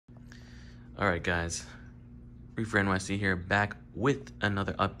Alright guys, Reefer NYC here, back with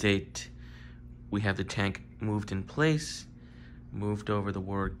another update. We have the tank moved in place, moved over the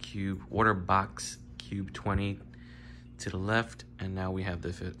Waterbox Cube 20 to the left, and now we have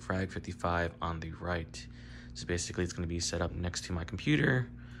the Frag 55 on the right. So basically it's going to be set up next to my computer.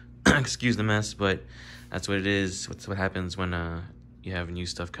 Excuse the mess, but that's what it is. That's what happens when you have new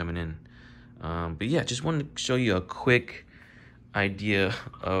stuff coming in. But yeah, just wanted to show you a quick idea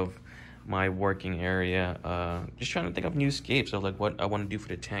of my working area. Just trying to think of new scapes of like what I want to do for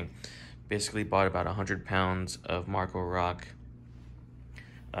the tank. Basically bought about 100 pounds of Marco rock,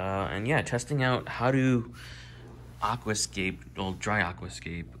 and yeah, testing out how to aquascape, well, dry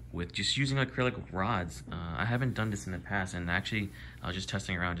aquascape with just using acrylic rods. I haven't done this in the past, and actually I was just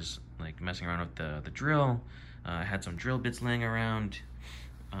testing around, just like messing around with the drill. I had some drill bits laying around,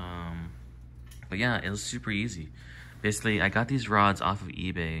 but yeah, it was super easy. Basically, I got these rods off of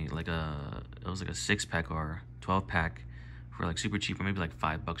eBay, it was like a 6-pack or 12-pack for like super cheap, or maybe like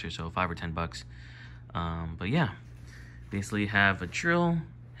 $5 or so, $5 or $10. But yeah, basically have a drill,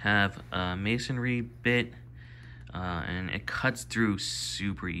 have a masonry bit, and it cuts through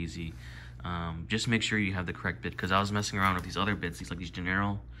super easy. Just make sure you have the correct bit, because I was messing around with these other bits, these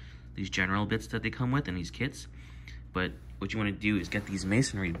general bits that they come with in these kits. But what you want to do is get these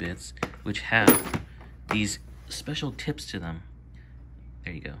masonry bits, which have these special tips to them.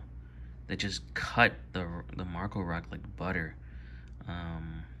 There you go. That just cut the Marco rock like butter.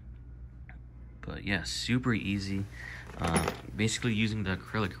 But yeah, super easy. Basically using the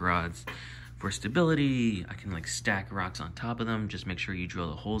acrylic rods for stability. I can like stack rocks on top of them. Just make sure you drill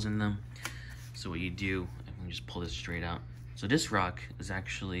the holes in them. So what you do, I can just pull this straight out. So this rock is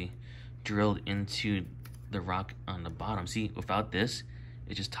actually drilled into the rock on the bottom. See, without this,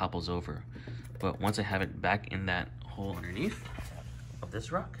 it just topples over. But once I have it back in that hole underneath of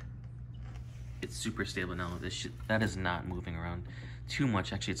this rock, it's super stable now. That is not moving around too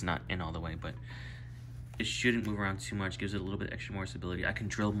much. Actually, it's not in all the way, but it shouldn't move around too much. Gives it a little bit extra more stability. I can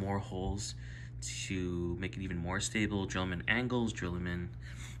drill more holes to make it even more stable. Drill them in angles, drill them in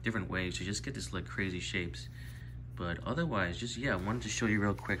different ways to just get this like crazy shapes. But otherwise, just yeah, I wanted to show you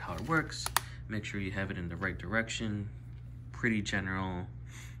real quick how it works. Make sure you have it in the right direction. Pretty general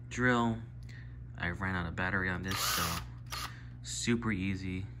drill. I ran out of battery on this, so super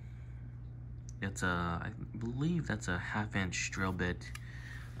easy. It's I believe that's a 1/2-inch drill bit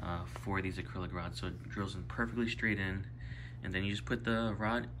for these acrylic rods, so it drills in perfectly straight in, and then you just put the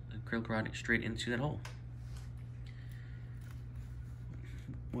acrylic rod straight into that hole.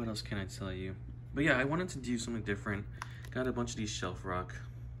 What else can I tell you? But yeah, I wanted to do something different. Got a bunch of these shelf rock.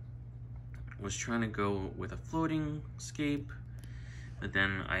 Was trying to go with a floating scape. But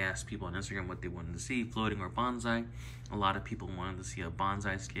then I asked people on Instagram what they wanted to see, floating or bonsai. A lot of people wanted to see a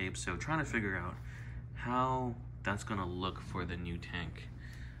bonsai scape, so trying to figure out how that's gonna look for the new tank.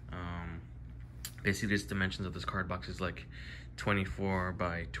 Basically, the dimensions of this card box is like 24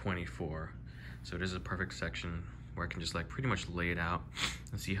 by 24. So this is a perfect section where I can just like pretty much lay it out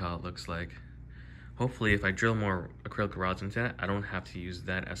and see how it looks like. Hopefully, if I drill more acrylic rods into that, I don't have to use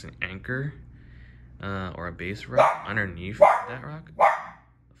that as an anchor or a base rock underneath that rock.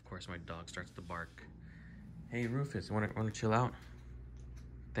 Of course, my dog starts to bark. Hey Rufus, want to chill out?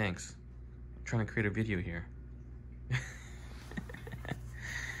 Thanks. I'm trying to create a video here.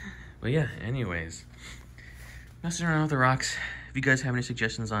 But yeah, anyways, messing around with the rocks. If you guys have any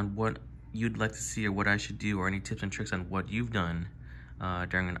suggestions on what you'd like to see or what I should do, or any tips and tricks on what you've done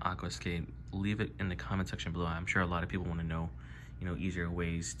during an aquascape, leave it in the comment section below. I'm sure a lot of people want to know, easier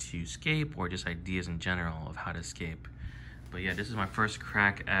ways to scape, or just ideas in general of how to scape. But yeah, this is my first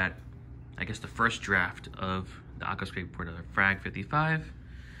crack at, I guess, the first draft of the aquascape for the Frag 55.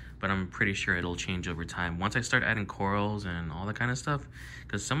 But I'm pretty sure it'll change over time once I start adding corals and all that kind of stuff,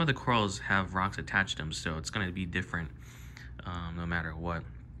 because some of the corals have rocks attached to them, so it's going to be different no matter what,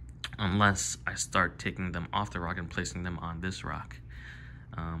 unless I start taking them off the rock and placing them on this rock.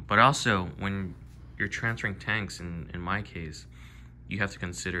 But also, when you're transferring tanks, in my case, you have to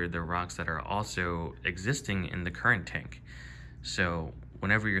consider the rocks that are also existing in the current tank. So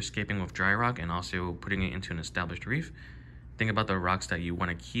whenever you're scaping with dry rock and also putting it into an established reef, think about the rocks that you want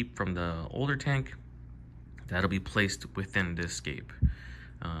to keep from the older tank that'll be placed within this scape.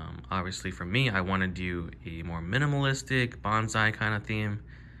 Obviously for me, I want to do a more minimalistic bonsai kind of theme.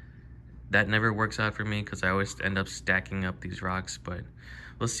 That never works out for me because I always end up stacking up these rocks, but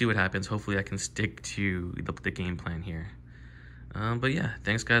we'll see what happens. Hopefully I can stick to the game plan here. But yeah,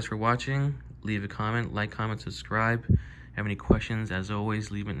 thanks guys for watching. Leave a comment, like, comment, subscribe. Have any questions, as always,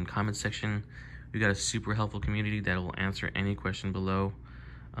 leave it in the comment section. We got a super helpful community that will answer any question below.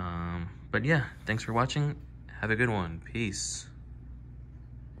 But yeah, thanks for watching. Have a good one. Peace.